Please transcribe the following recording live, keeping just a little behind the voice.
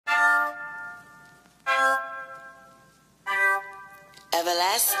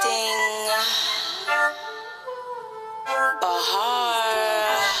everlasting.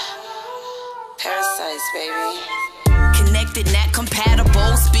 Bahar. Parasites, baby. Connected, not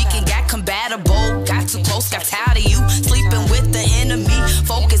compatible. Speaking, got compatible. Got too close, got tired of you. Sleeping with the enemy.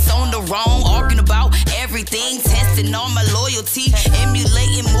 Focus on the wrong. Arguing about everything. Testing all my loyalty.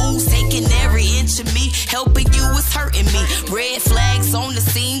 Emulating moves. Taking every inch of me. Helping you is hurting me. Red flags on the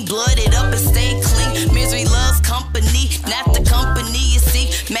scene. Blooded up and stay clean. Misery loves company. Not the company you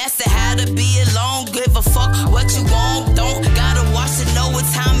see. Master how to be alone. Give a fuck what you want. Don't gotta watch to know what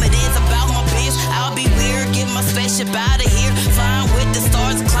time it is. About my bitch. I'll be weird. Get my spaceship out of here. Flying with the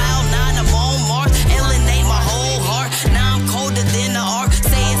stars. Cloud 9. I'm on Mars. Alienate my whole heart. Now I'm colder than the arc.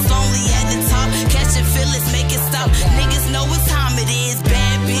 Say it's lonely at the top. Catching feelings. Make it stop. Niggas know what time it is.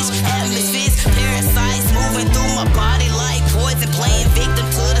 Bad bitch. Atmospheres. Parasites. Moving through my body like poison. Playing victim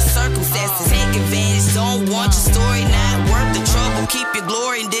to the circumstances. Take advantage. Don't want your story. Not worth the trouble. Keep your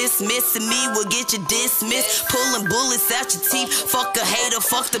glory. Dismissing me will get you dismissed. Pulling bullets out your teeth. Fuck a hater.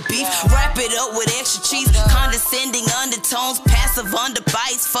 Fuck the beef. Wrap it up with extra cheese. Condescending undertones. Passive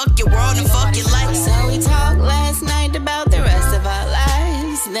underbites. Fuck your world and fuck your life. So we talked last night about the rest of our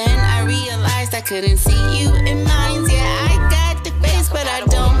lives. Then I realized I couldn't see you in mine. Yeah, I got the face, but I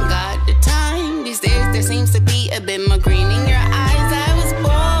don't got the time. These days there seems to be a bit more green in your eyes. I was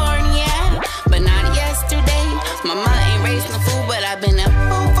born, yeah, but not yesterday. Mama ain't raised no fool, but I've been a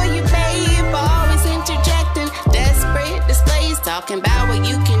fool for you, babe. Always interjecting, desperate displays, talking about what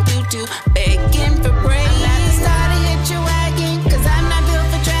you can do to begging for praise. I'm not the star to hit your wagon, cause I'm not built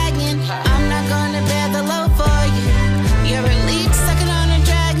for dragging. I'm not gonna bear the load for you. You're a leech sucking on a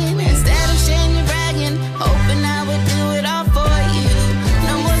dragon instead of sharing your bragging, hoping I would do it all for you.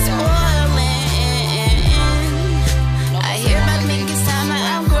 No more spoiling. I hear about think it's time I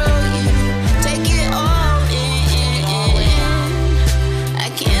outgrow you. Take it all in. I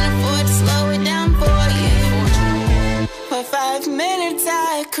can't afford to slow it down for you. For 5 minutes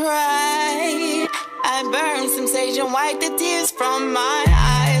I cried. I burned some sage and wiped the tears from my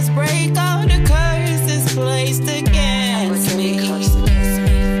eyes. Break all the curses placed against me.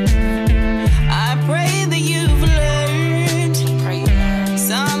 I pray that you've learned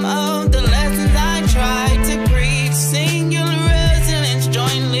some of the lessons I tried to preach. Singular resonance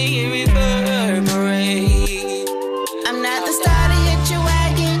jointly reverberate. I'm not the star to hit your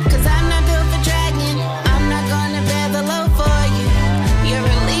wagon, cause I'm not built for dragging. I'm not gonna bear the load for you. You're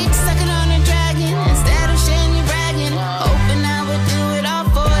a leech sucking on a dragon instead of sharing your bragging, hoping I would do it all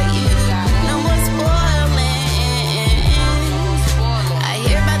for you. No more spoiling. I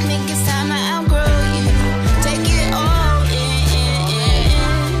hear about think it's time I outgrow you. Take it all in.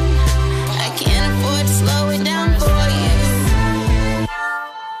 I can't afford to slow it down for you.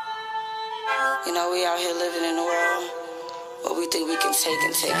 You know, we out here living in a world where we think we can take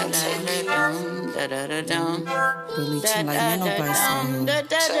and take and take. Really too like nobody saying.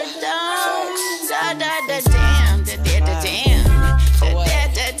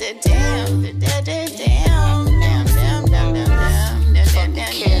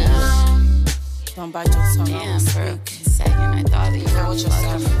 Don't bite your tongue. Damn, for a second I thought that you were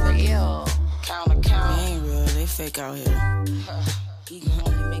fucking real. Count. They ain't real, they fake out here. You can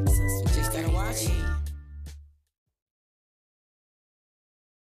only make sense. You just gotta watch it.